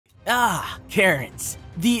Ah, Karens.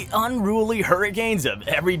 The unruly hurricanes of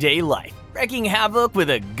everyday life, wreaking havoc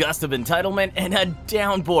with a gust of entitlement and a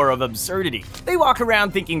downpour of absurdity. They walk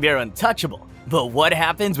around thinking they're untouchable. But what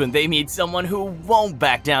happens when they meet someone who won't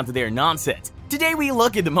back down to their nonsense? Today we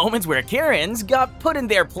look at the moments where Karens got put in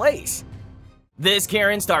their place. This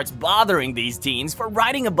Karen starts bothering these teens for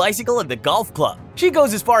riding a bicycle at the golf club. She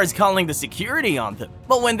goes as far as calling the security on them,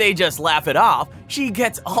 but when they just laugh it off, she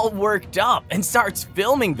gets all worked up and starts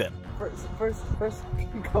filming them. First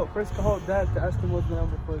call Dad to ask him what's the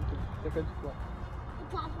number for the country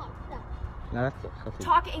club.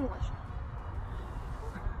 Talk English.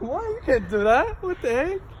 Why? You can't do that. What the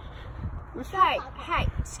heck? Hey,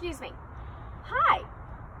 excuse me. Hi.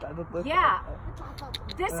 Yeah.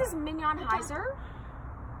 This is Mignon Heiser.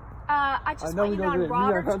 I just want you to know on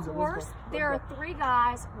Robert's course, there are 3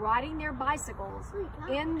 guys riding their bicycles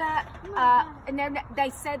in the, and then they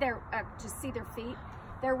said they're, just see their feet.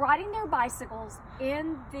 They're riding their bicycles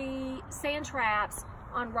in the sand traps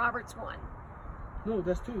on Robert's 1. No,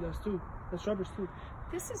 that's 2. That's Robert's 2.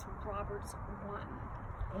 This is Robert's 1.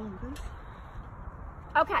 Oh, this?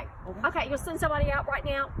 Okay, you'll send somebody out right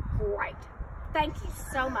now? Great. Thank you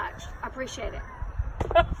so much. I appreciate it.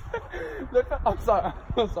 Look, I'm sorry.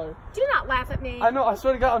 Do not laugh at me. I know, I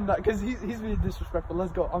swear to God I'm not, because he's being disrespectful.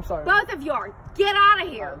 Let's go. I'm sorry. Both of you are. Get out of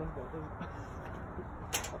here. Let's go.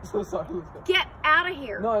 I'm so sorry. Let's go. Get out of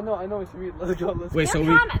here. No, I know what you mean. Let's go. Wait, so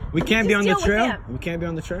we can't be on the trail? We can't be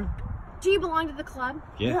on the trail? Do you belong to the club?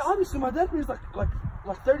 Yes. Yeah, obviously my dad pays like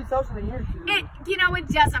 30,000 a year. It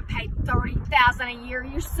doesn't pay 30,000 a year.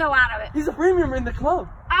 You're so out of it. He's a premium in the club.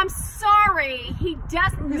 I'm sorry. He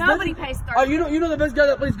doesn't. Nobody pays 30. Oh, you know the best guy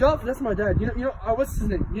that plays golf? That's my dad. You know what's his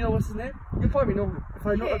name? You know what's his name? You'll probably know him. If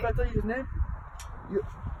I tell you his name,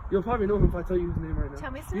 you'll probably know him if I tell you his name right now.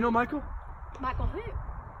 Tell me his name. You know Michael? Michael who?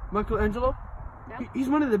 Michelangelo? No. He's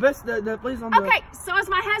one of the best that plays on the... Okay, so is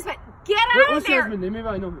my husband. Get out of there. What's your husband's name? Maybe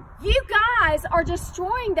I know him. You guys are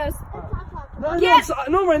destroying those...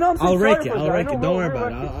 No, right now I'm I'll rake it. Don't worry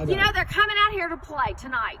about it. You know, they're coming out here to play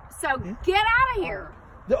tonight. So get out of here.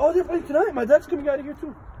 They're playing tonight. My dad's coming out of here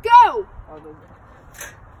too. Go!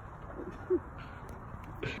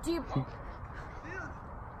 Do you...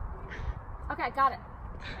 Okay, got it.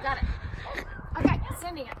 Okay,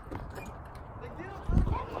 sending it.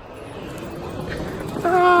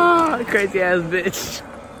 Ah, crazy ass bitch.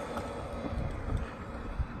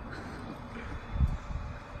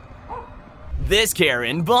 This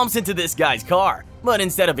Karen bumps into this guy's car, but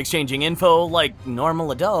instead of exchanging info like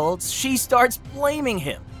normal adults, she starts blaming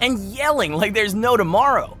him and yelling like there's no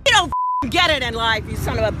tomorrow. You don't get it in life, you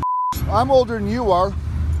son of a I'm older than you are.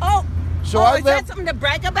 Oh, is that something to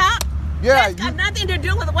brag about? Yeah. That's got nothing to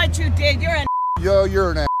do with what you did. You're an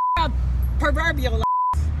you're an proverbial.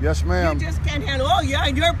 Yes, ma'am. You just can't handle. Oh yeah,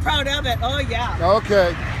 you're proud of it. Oh yeah.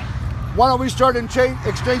 Okay. Why don't we start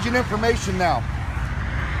exchanging information now?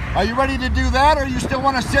 Are you ready to do that, or you still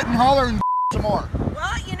want to sit and holler and some more?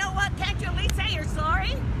 Well, you know what? Can't you at least say you're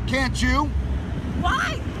sorry? Can't you?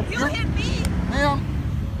 Why? You hit me. Ma'am,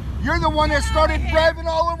 you're the one that started driving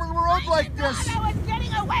all over the road like this. I was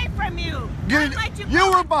getting away from you.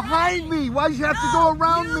 You were behind me. Why'd you have to go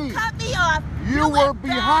around me? You cut me off. You were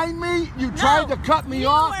behind me? You tried to cut me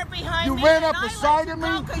off? You were behind me. You ran up beside of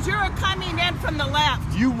me? Because you were coming in from the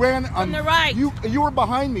left. You ran from the right. You were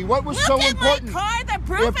behind me. What was so important? Look at my car. The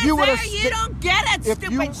proof is there. You don't get it,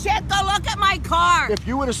 stupid shit. Go look at my car. If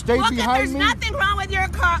you would have stayed behind me. There's nothing wrong with your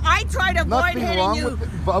car. I tried to avoid hitting you.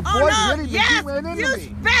 Hitting me. Yes, You ran into you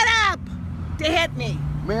me. sped up to hit me.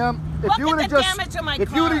 Ma'am, if you would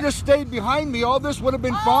have just stayed behind me, all this would have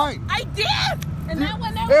been fine. I did. And that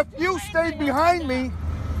one if you stayed behind me,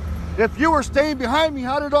 if you were staying behind me,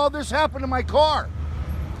 how did all this happen to my car?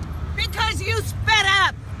 Because you sped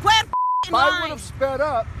up. Quit If I would have sped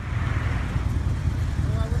up.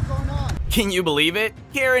 What's going on? Can you believe it?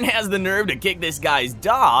 Karen has the nerve to kick this guy's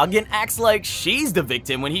dog and acts like she's the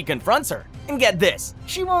victim when he confronts her. And get this,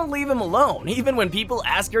 she won't leave him alone, even when people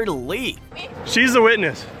ask her to leave. She's the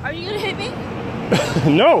witness. Are you gonna hit me?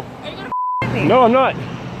 No. Are you gonna hit me? No, I'm not.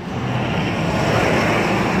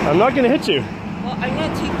 I'm not gonna hit you. Well, I'm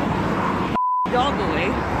gonna take the dog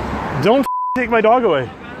away. Don't take my dog away.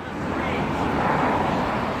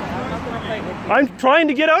 I'm trying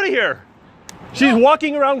to get out of here. She's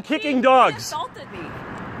walking around kicking dogs. She assaulted me.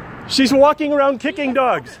 She's walking around kicking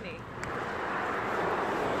dogs.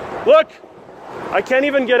 Look, I can't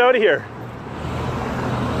even get out of here.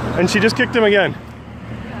 And she just kicked him again.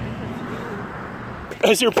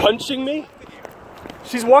 As you're punching me?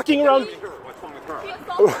 She's walking around.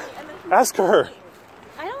 Ask her.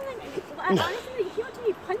 I don't think. Honestly, he went to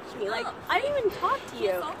me punch me. Like, I didn't even talk to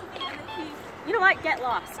you. You know what? Get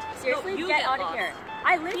lost. Seriously, get out of here.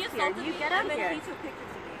 I live here. You get out of here.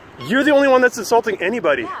 You're the only one that's insulting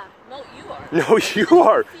anybody. Yeah. No, you are. No, you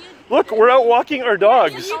are. Look, we're out walking our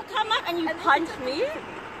dogs. You come up and you punch me?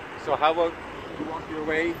 So how about you walk your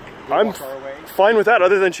way? I'm fine with that,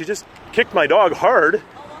 other than she just kicked my dog hard.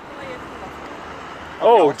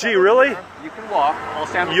 Oh, gee, really? You can walk. I'll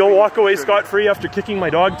stand. You'll walk away scot-free after kicking my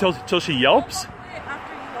dog till she yelps?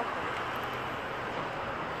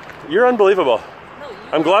 You're unbelievable.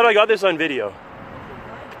 I'm glad I got this on video.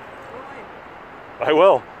 I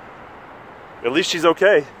will. At least she's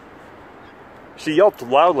okay. She yelped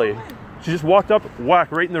loudly. She just walked up,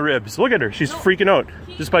 whack, right in the ribs. Look at her. She's freaking out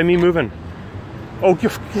just by me moving. Oh,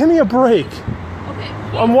 give me a break. Okay.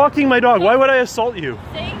 I'm walking my dog. Why would I assault you?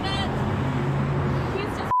 Saying that, he's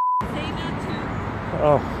just saying that to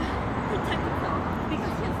protect himself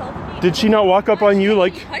because he assaulted me. Did she not walk up on you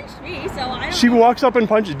like? He punched me, so I don't She know. walks up and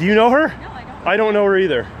punches. Do you know her? No, I don't. I don't know her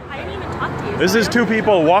either. I didn't even talk to you. This is two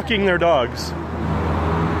people walking their dogs.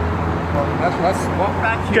 Let's walk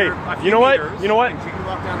back here. Okay, you know what? You know what? And she can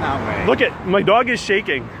walk down that way. Look at my dog is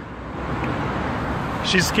shaking.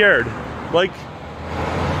 She's scared. Like,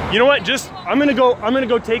 you know what? Just I'm gonna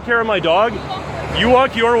go take care of my dog. You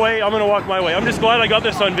walk your way, I'm gonna walk my way. I'm just glad I got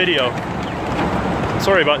this on video.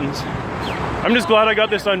 Sorry, Buttons. I'm just glad I got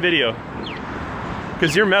this on video.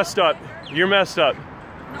 Because you're messed up. You're messed up. No,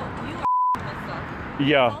 you are messed up.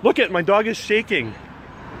 Yeah. Look at my dog is shaking.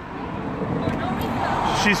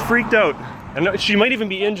 She's freaked out. And she might even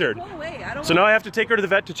be injured. Go away. I don't So now I have to take her to the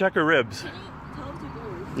vet to check her ribs. Can you tell him to go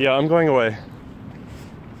away? Yeah, I'm going away.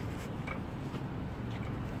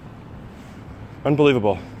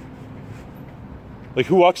 Unbelievable. Like,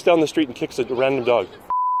 who walks down the street and kicks a random dog?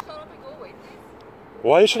 Shut up and go away, please.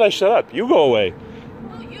 Why should I shut up? You go away.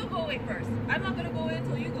 No, you go away first. I'm not gonna go away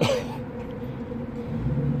until you go away.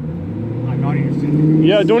 I'm not interested.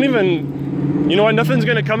 Yeah, don't even... You know what? Nothing's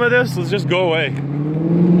gonna come of this. Let's just go away.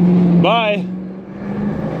 Bye.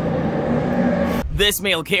 This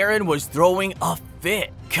male Karen was throwing a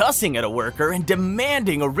fit, cussing at a worker and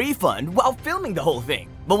demanding a refund while filming the whole thing.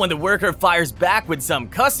 But when the worker fires back with some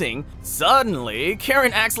cussing, suddenly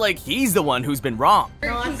Karen acts like he's the one who's been wrong. You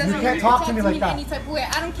can't talk to me like that. Any type of way.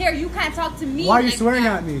 I don't care. You can't talk to me. Why are you like swearing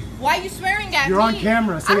that. at me? Why are you swearing at me? You're on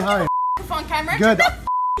camera. Say hi. You're on camera. Good.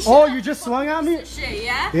 Oh, you just swung at me? Shit,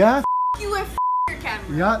 yeah? Yeah? You and your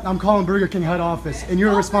camera. Yeah, I'm calling Burger King head office, and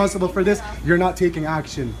you're responsible for this. You're not taking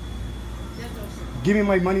action. Give me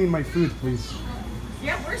my money and my food, please.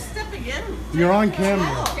 Yeah, we're stepping in. You're on camera.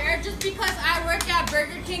 I don't care. Just because I work at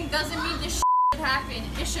Burger King doesn't mean this should happen.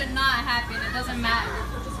 It should not happen. It doesn't matter.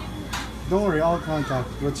 Don't worry, I'll contact.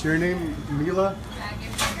 What's your name? Mila? Yeah,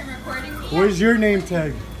 if you're recording me. Where's your name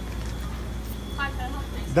tag?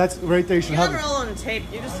 That's right there. You should You have have her it. all on tape.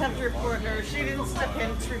 You just have to report her. She didn't step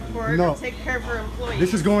in to report No. or take care of her employees.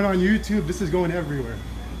 This is going on YouTube. This is going everywhere.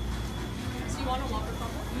 So you want to walk or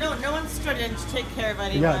something? No, no one stood in to take care of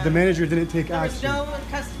anyone. Yeah, the manager didn't take There was action. no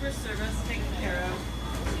customer service taken care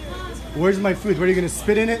of. Where's my food? What, are you going to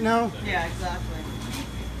spit in it now? Yeah, exactly.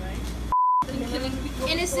 Killing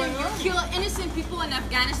innocent, you kill innocent people in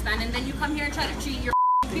Afghanistan, and then you come here and try to treat your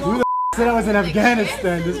people. Who the said I was in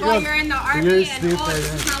Afghanistan? This Well, girl- you're in the army You're and stupid. oh,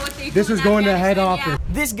 this is not what they This do is in going to head Afghanistan, office.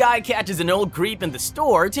 This guy catches an old creep in the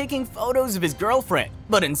store taking photos of his girlfriend,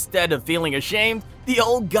 but instead of feeling ashamed, the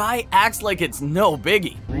old guy acts like it's no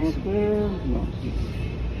biggie. Come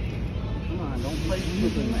on, don't play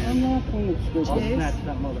stupid, man. I'm not playing stupid. I'll snatch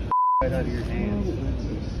that motherfucker right out of your hands.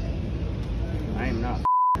 I am not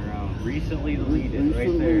around. Recently deleted,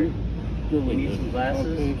 right there. You need some glasses?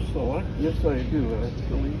 Okay, so what? Yes, I do.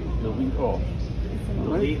 Delete all.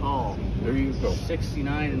 Delete all. There you go.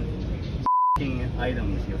 69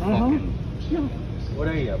 items, you fucking... What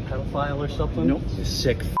are you, a pedophile or something? Nope. You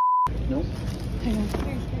sick Nope.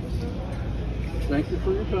 Thank you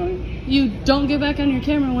for your time. You don't get back on your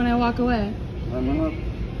camera when I walk away. I'm gonna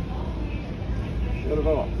shut it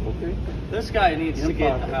off, okay? This guy needs to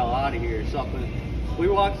get the hell out of here or something. We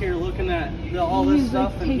walk here looking at all this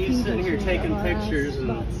stuff and he's sitting here taking pictures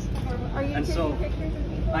and so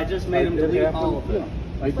I just made him delete all of it.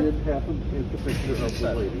 I did happen to take the picture of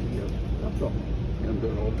the lady, yes. That's all. And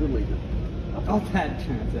they're all deleted. Oh, that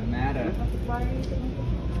doesn't matter.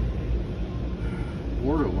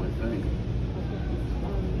 Wordle, I think.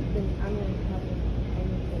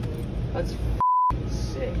 That's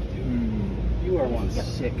sick, dude. You are one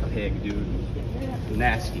sick pig, dude.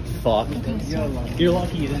 Nasty fuck. You're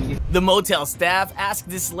lucky you didn't get... The motel staff asked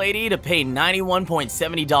this lady to pay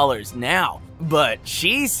 $91.70 now, but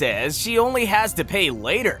she says she only has to pay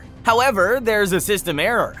later. However, there's a system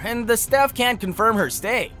error, and the staff can't confirm her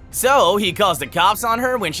stay. So he calls the cops on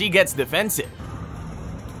her when she gets defensive.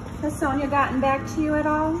 Has Sonia gotten back to you at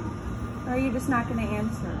all? Or are you just not going to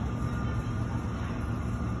answer?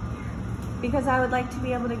 Because I would like to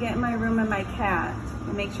be able to get in my room and my cat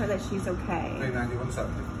and make sure that she's okay. Pay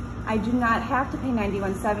 $91.70. I do not have to pay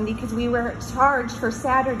 $91.70 because we were charged for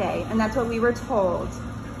Saturday, and that's what we were told.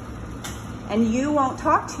 And you won't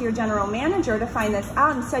talk to your general manager to find this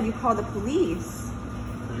out. Instead, you call the police.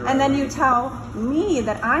 And then you tell me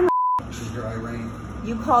that I'm a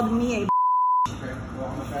You called me a Okay, well,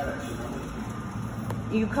 I'm a fat ass,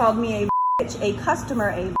 You called me a customer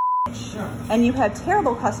a and you had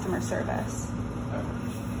terrible customer service.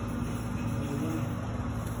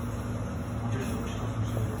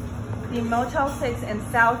 The Motel 6 in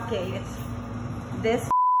Southgate, this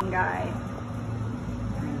guy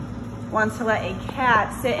wants to let a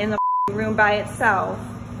cat sit in the room by itself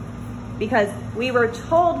because we were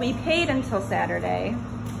told we paid until Saturday,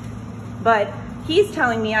 but he's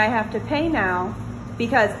telling me I have to pay now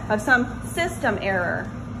because of some system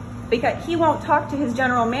error, because he won't talk to his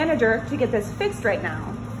general manager to get this fixed right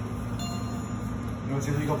now. You know, it's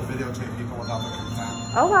illegal to videotape people without their consent.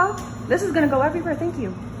 Oh well, this is gonna go everywhere, thank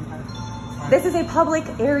you. This is a public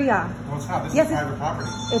area. No, it's not. This Yes, is private property.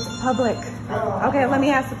 It's public. Okay, let me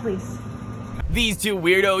ask the police. These two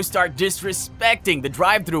weirdos start disrespecting the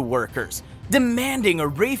drive-thru workers, demanding a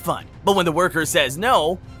refund. But when the worker says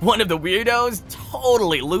no, one of the weirdos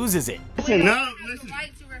totally loses it. Listen, no, listen.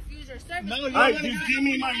 No, right, just give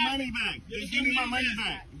me my money back. Just give me my money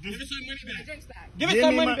back. Give us our money back. Give us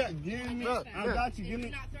our money back. Give me. I got you. Give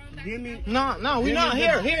me. No, we're not.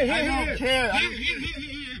 Here. I don't care.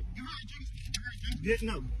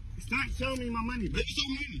 No, stop showing me my money. Give us our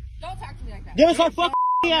money. Don't talk to me like that. Give us our fucking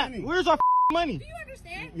money at. Where's our money? Do you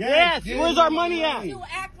understand? Yes. Where's our money at? You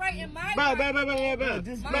act right in my Bro,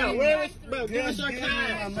 give us our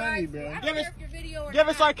cash. Money, bro. Give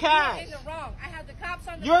us our cash. You're in the wrong. I have the cops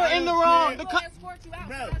on the You're in the wrong. The cops escort you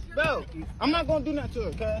out. Bro, I'm not gonna do nothing to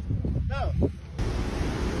her, cuz. No.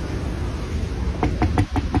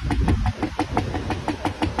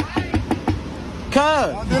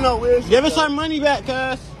 Cuz, give us our money back,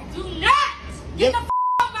 cuz. Do not get the f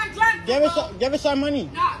out my drive. Give us our money.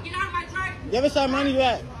 No, get out of my drive. Give us our money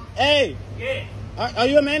back. Hey. Yeah. Are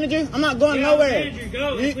you a manager? I'm not going nowhere. Manager,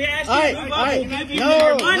 go. We asked all you right.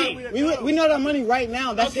 no, money. We know that money right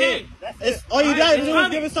now. That's it. It's all you gotta do is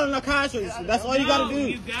give us some narcotics. That's all you gotta do.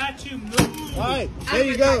 You got to move. All right, there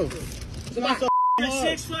you go. It's not so You're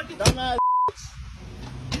 6 fucking. dumbass.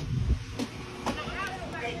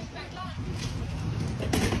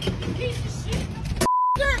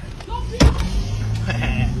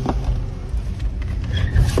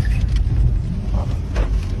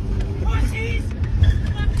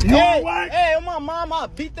 Hey, my mom, I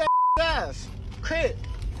beat that ass. Crit.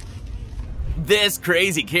 This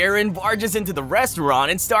crazy Karen barges into the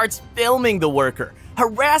restaurant and starts filming the worker,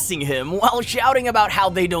 harassing him while shouting about how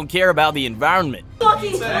they don't care about the environment.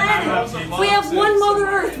 Fucking planet. We have one Mother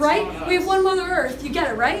Earth, right? We have one Mother Earth. You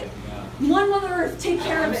get it, right? One Mother Earth. Take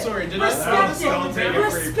care of it. Respect it.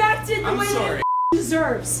 Respect it the way it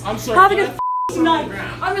deserves. I'm sorry. Have a good night.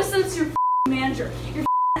 I'm gonna send it to your manager. Your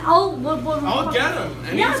I'll get him.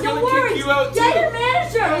 And yeah, he's no gonna worries. kick you out Get too. your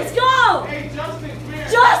manager. Let's go. Hey, Justin, come here.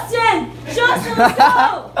 Justin, let's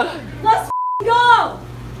go. Let's go.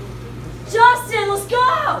 Justin, let's go.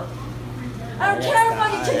 I don't care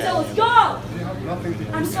about your kids. Let's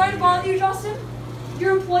go. I'm sorry to bother you, Justin.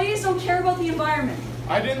 Your employees don't care about the environment.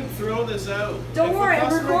 I didn't throw this out. Don't worry,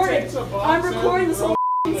 I'm recording. I'm recording this whole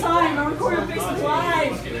time. I'm recording on Facebook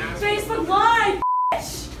Live. Facebook Live,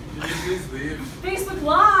 bitch. Facebook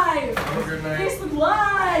Live. Facebook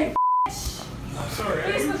Live, bitch. I'm sorry.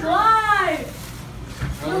 Facebook Live.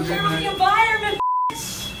 You don't care about the environment,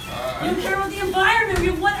 bitch. You don't care about the environment. We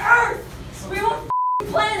have one Earth. We have one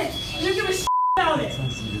planet. You don't give a shit about it.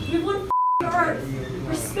 We have one Earth.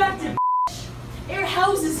 Respect it, bitch. It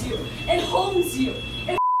houses you. It homes you.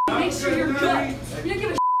 It makes sure you're good. You don't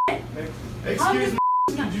give a shit. Excuse me.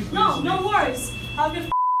 No worries. Have a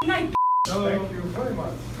good night, bitch. Thank you very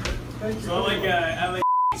much. So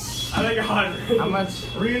I like how much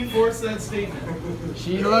reinforce that statement.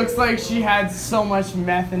 She looks like she had so much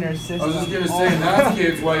meth in her system. I was just gonna say, that's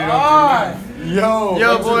kids why you don't do that.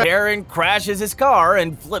 Yo, boy. Aaron crashes his car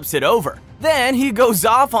and flips it over. Then he goes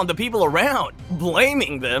off on the people around,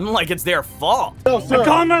 blaming them like it's their fault. Yo, sir.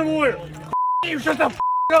 Call my lawyer. You shut the f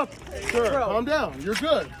up. Sir, calm down. You're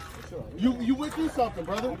good. You went through something,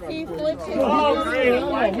 brother. He flipped his Oh,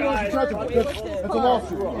 that's a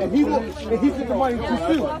lawsuit. And he's getting the money to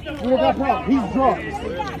sue. We don't got problem. He's drunk.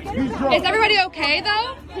 He's drunk. Is everybody okay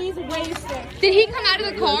though? He's wasted. Did he come out of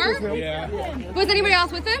the car? Yeah. Was anybody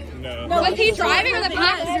else with him? No. Was he driving or the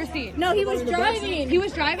passenger seat? No, he was driving. He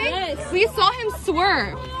was driving? Yes. We saw him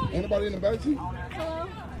swerve. Anybody in the back seat?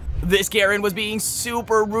 This Karen was being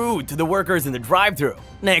super rude to the workers in the drive-thru.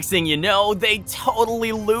 Next thing you know, they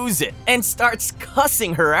totally lose it and starts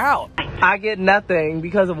cussing her out. I get nothing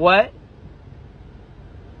because of what?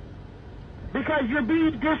 Because you're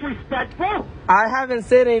being disrespectful. I haven't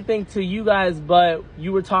said anything to you guys, but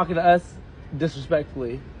you were talking to us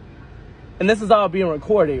disrespectfully. And this is all being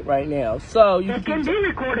recorded right now. So you can be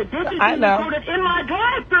recorded. This is I know. recorded in my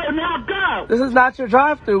drive-thru. Now go. This is not your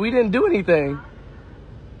drive-thru. We didn't do anything.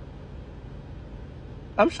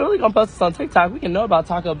 I'm surely gonna post this on TikTok. We can know about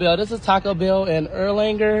Taco Bell. This is Taco Bell in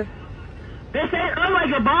Erlanger. This ain't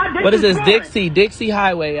Erlanger, Bob. What is this? Dixie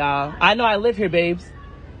Highway, y'all. I know I live here, babes.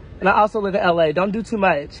 And I also live in LA. Don't do too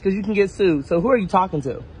much, because you can get sued. So who are you talking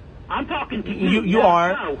to? I'm talking to you. You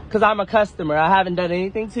are, because I'm a customer. I haven't done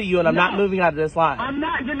anything to you, and I'm not moving out of this line. I'm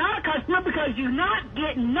not. You're not a customer because you're not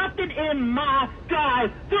getting nothing in my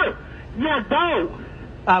drive-thru. You don't.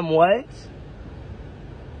 I'm what?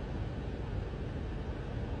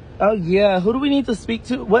 Oh yeah, who do we need to speak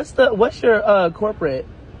to? What's your corporate?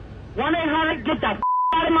 1-800 get the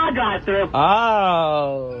out of my drive-thru.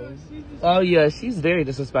 Oh yeah, she's very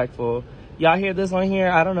disrespectful. Y'all hear this on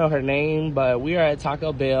here? I don't know her name, but we are at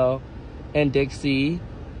Taco Bell in Dixie.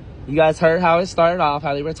 You guys heard how it started off,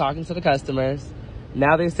 how they were talking to the customers.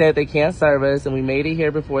 Now they said they can't serve us, and we made it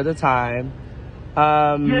here before the time.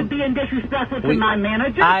 You're being disrespectful to my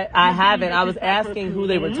manager. I haven't. I was asking who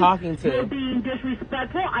they were talking to. You're being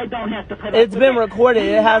disrespectful. I don't have to put up It's with been it. recorded.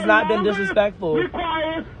 It has not been disrespectful.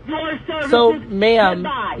 Requires your services. So, ma'am,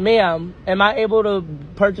 am I able to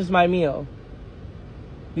purchase my meal?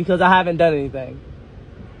 Because I haven't done anything.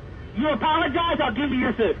 You apologize, I'll give you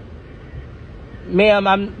your food. Ma'am,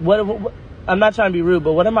 I'm not trying to be rude,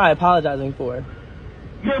 but what am I apologizing for?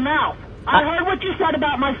 Your mouth. I heard what you said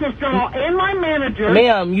about my sister-in-law and my manager.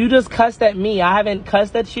 Ma'am, you just cussed at me. I haven't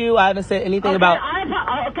cussed at you. I haven't said anything about...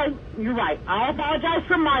 Okay, you're right. I apologize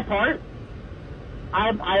for my part. I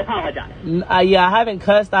apologize. Yeah, I haven't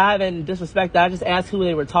cussed. I haven't disrespected. I just asked who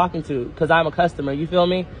they were talking to because I'm a customer. You feel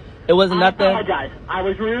me? It wasn't nothing. I apologize. I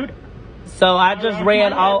was rude. So I just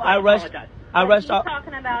ran all... I rushed... What he's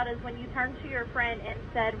talking about is when you turned to your friend and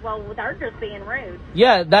said, well, they're just being rude.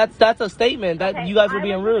 Yeah, that's a statement that you guys were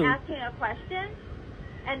being rude. I was asking a question,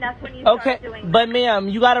 and that's when you started doing that. But ma'am,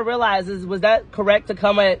 you got to realize, was that correct to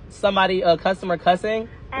come at somebody, a customer cussing?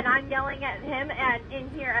 And I'm yelling at him and in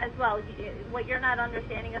here as well. What you're not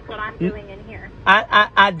understanding is what I'm doing in here.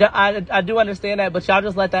 I do understand that, but y'all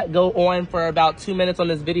just let that go on for about 2 minutes on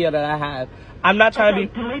this video that I have. I'm not trying to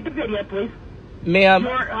be... Delete the video, please. Ma'am,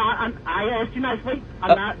 I asked you nicely.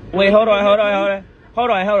 I'm not. Wait, hold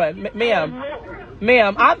on,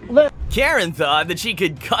 ma'am. Karen thought that she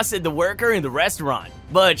could cuss at the worker in the restaurant,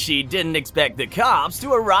 but she didn't expect the cops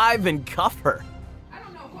to arrive and cuff her.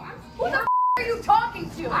 Who the are you talking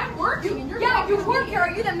to? I'm working. You work here. Are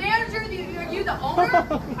you the manager? Are you the owner?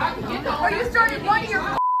 Or you started running your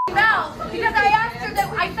mouth because I asked her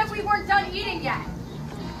that I said we weren't done eating yet.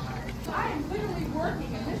 I am literally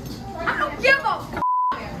working and this is I don't give a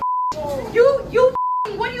You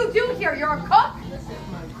what do you do here? You're a cook?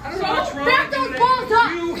 Back those balls up!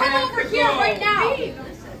 Come over here right now!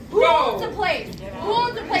 Who owns the place? Who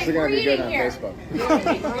owns the place? We're eating here.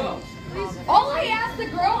 All I asked the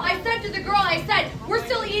girl, I said to the girl, I said, we're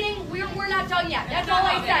still eating, we're not done yet. That's all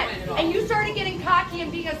I said. And you started getting cocky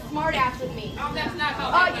and being a smart ass with me. Oh, that's not how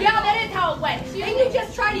it went. Yeah, that is how it went. And you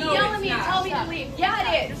just tried to yell at me and tell me to leave. Yeah,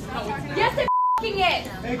 it is. Yes, it is.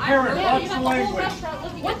 Hey, Karen, watch the language.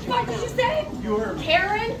 What the fuck did you say? You heard me.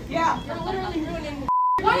 Karen? Yeah. You're literally ruining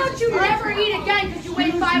Why don't you never eat again because you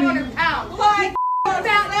weigh 500 pounds? Why?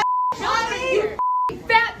 Fat you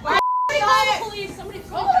fat Call the police. Somebody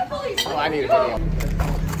call the police. Oh, I need a video.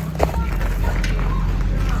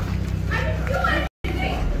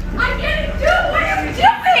 I didn't do what are you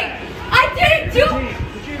doing? I didn't do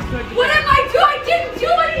what am I doing? I didn't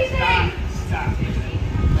do anything.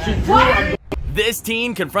 What? This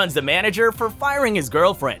teen confronts the manager for firing his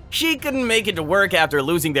girlfriend. She couldn't make it to work after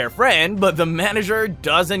losing their friend, but the manager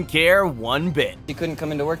doesn't care one bit. She couldn't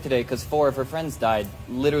come into work today because 4 of her friends died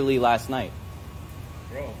literally last night.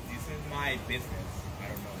 Bro, this is my business. I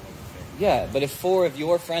don't know what to say. Yeah, but if 4 of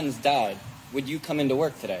your friends died, would you come into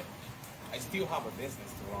work today? I still have a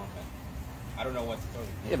business to run. I don't know what to tell you.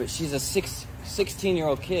 Yeah, but she's a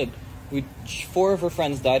 16-year-old kid who 4 of her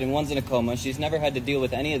friends died and 1's in a coma. She's never had to deal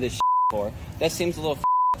with any of this before. That seems a little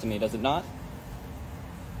to me, does it not?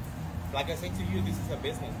 Like I said to you, this is a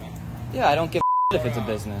business, man. Yeah, I don't give a if it's a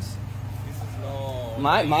business. This is no...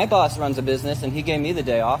 My boss runs a business and he gave me the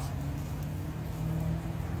day off.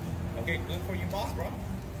 Okay, good for your boss, bro.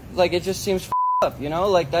 Like, it just seems up, you know?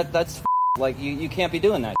 Like, that's like, you can't be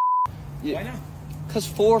doing that. Why not? Because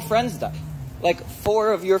 4 friends died. Like,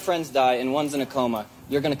 4 of your friends die and 1's in a coma.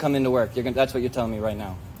 You're going to come into work. That's what you're telling me right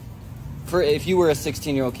now. If you were a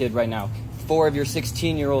 16-year-old kid right now, 4 of your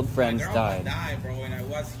 16-year-old friends died. Died, bro, and I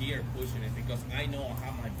was here pushing it because I know I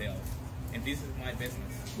have my bills. And this is my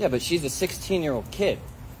business. Yeah, but she's a 16-year-old kid.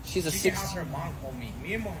 She's a She can have her mom call me.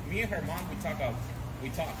 Me and her mom, we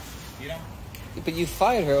talk, you know? But you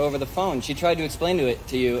fired her over the phone. She tried to explain it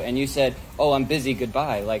to you, and you said, "Oh, I'm busy.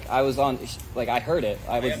 Goodbye." Like I was on, like I heard it.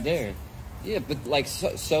 I was there. Yeah, but like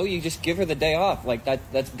so you just give her the day off. Like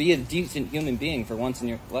that's be a decent human being for once in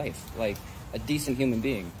your life. Like a decent human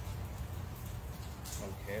being.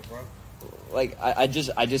 Okay, bro. Like I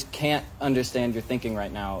just can't understand your thinking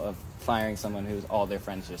right now of firing someone who's all their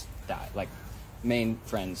friends just died. Like main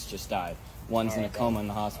friends just died. 1's in a coma in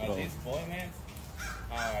the hospital. This boy, man.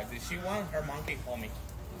 Did she want her mom can call me?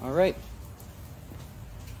 All right.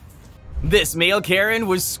 This male Karen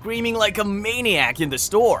was screaming like a maniac in the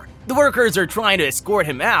store. The workers are trying to escort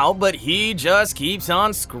him out, but he just keeps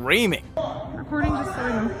on screaming. Recording just so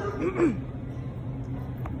you know.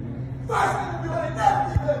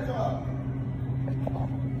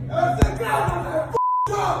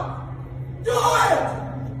 Do it!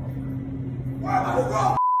 Why am I the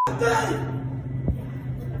wrong thing?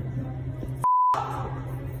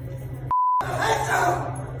 I hate you!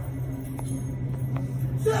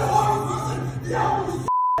 Shit, horrible person! The holy shit!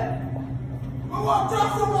 I want to talk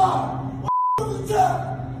to someone! Go to the gym!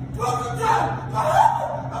 Go to the gym!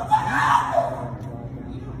 I'm fucking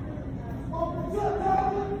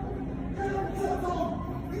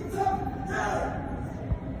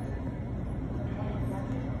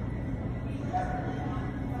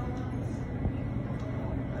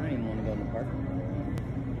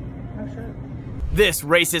This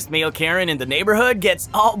racist male Karen in the neighborhood gets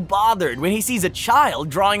all bothered when he sees a child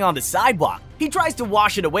drawing on the sidewalk. He tries to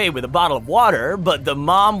wash it away with a bottle of water, but the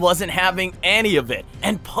mom wasn't having any of it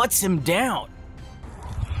and puts him down.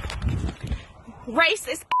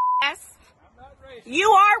 Racist ass. You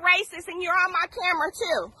are racist and you're on my camera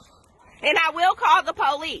too. And I will call the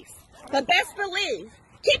police. But best believe.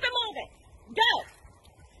 Keep it moving. Go.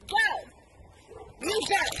 Go. You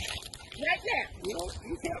go. Right now.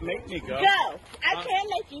 You can't make me go. Go. I can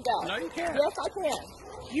make you go. No, you can't. Yes, I can.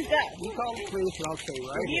 You go. You call the police and I'll stay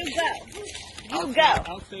right You here. go. You go.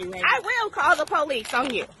 I'll stay right I will call the police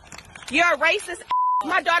on you. You're a racist.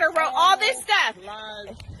 My daughter wrote all this stuff.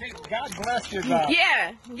 Hey, God bless you, God.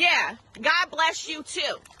 Yeah, yeah. God bless you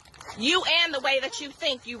too. You and the way that you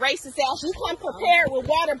think, you racist ass. You come prepared with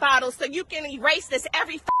water bottles so you can erase this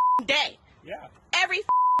every day. Yeah. Every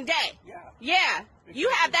day. Yeah. You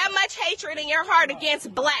have that much hatred in your heart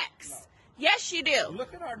against blacks. Yes, you do.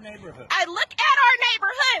 Look at our neighborhood. I look at our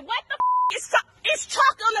neighborhood. What the is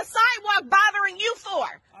chalk on the sidewalk bothering you for?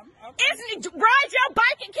 Isn't it? Ride your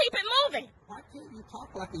bike and keep it moving. Why can't you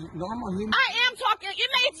talk like a normal human? I am talking.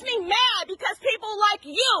 It makes me mad because people like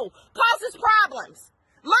you causes problems.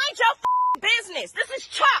 Mind your business. This is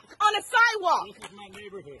chalk on the sidewalk. This is my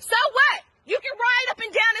neighborhood. So what? You can ride up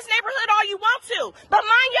and down this neighborhood all you want to, but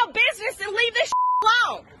mind your business and leave this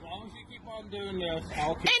alone. As long as you keep on doing this,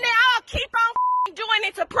 I'll keep. And then I'll keep on doing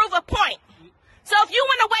it to prove a point. So if you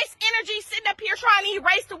want to waste energy sitting up here trying to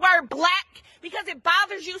erase the word black because it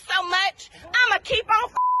bothers you so much, I'm going to keep on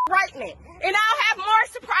writing it. And I'll have more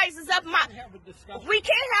surprises of my... We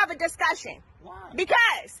can't have a discussion. Why?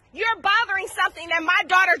 Because you're bothering something that my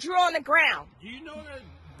daughter drew on the ground. Do you know that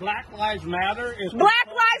Black Lives Matter is... Black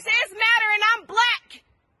lives is matter and I'm black.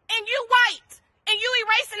 And you white. And you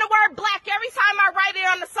erasing the word black every time I write it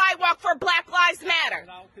on the sidewalk for Black Lives Matter. And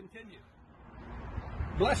I'll continue.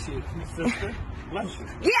 Bless you, sister. Bless you.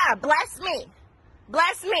 Yeah, bless me.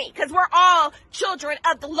 Bless me, because we're all children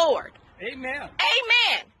of the Lord. Amen.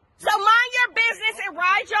 Amen. So mind your business and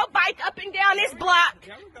ride your bike up and down this block.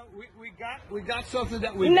 We got something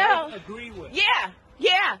that we don't agree with. Yeah.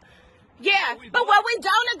 But what we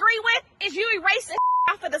don't agree with is you erasing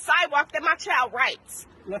off of the sidewalk that my child writes.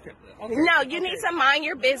 Look at that. Okay. No, you need to mind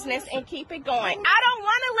your business and keep it going. I don't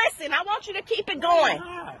want to listen. I want you to keep it going.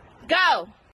 Go.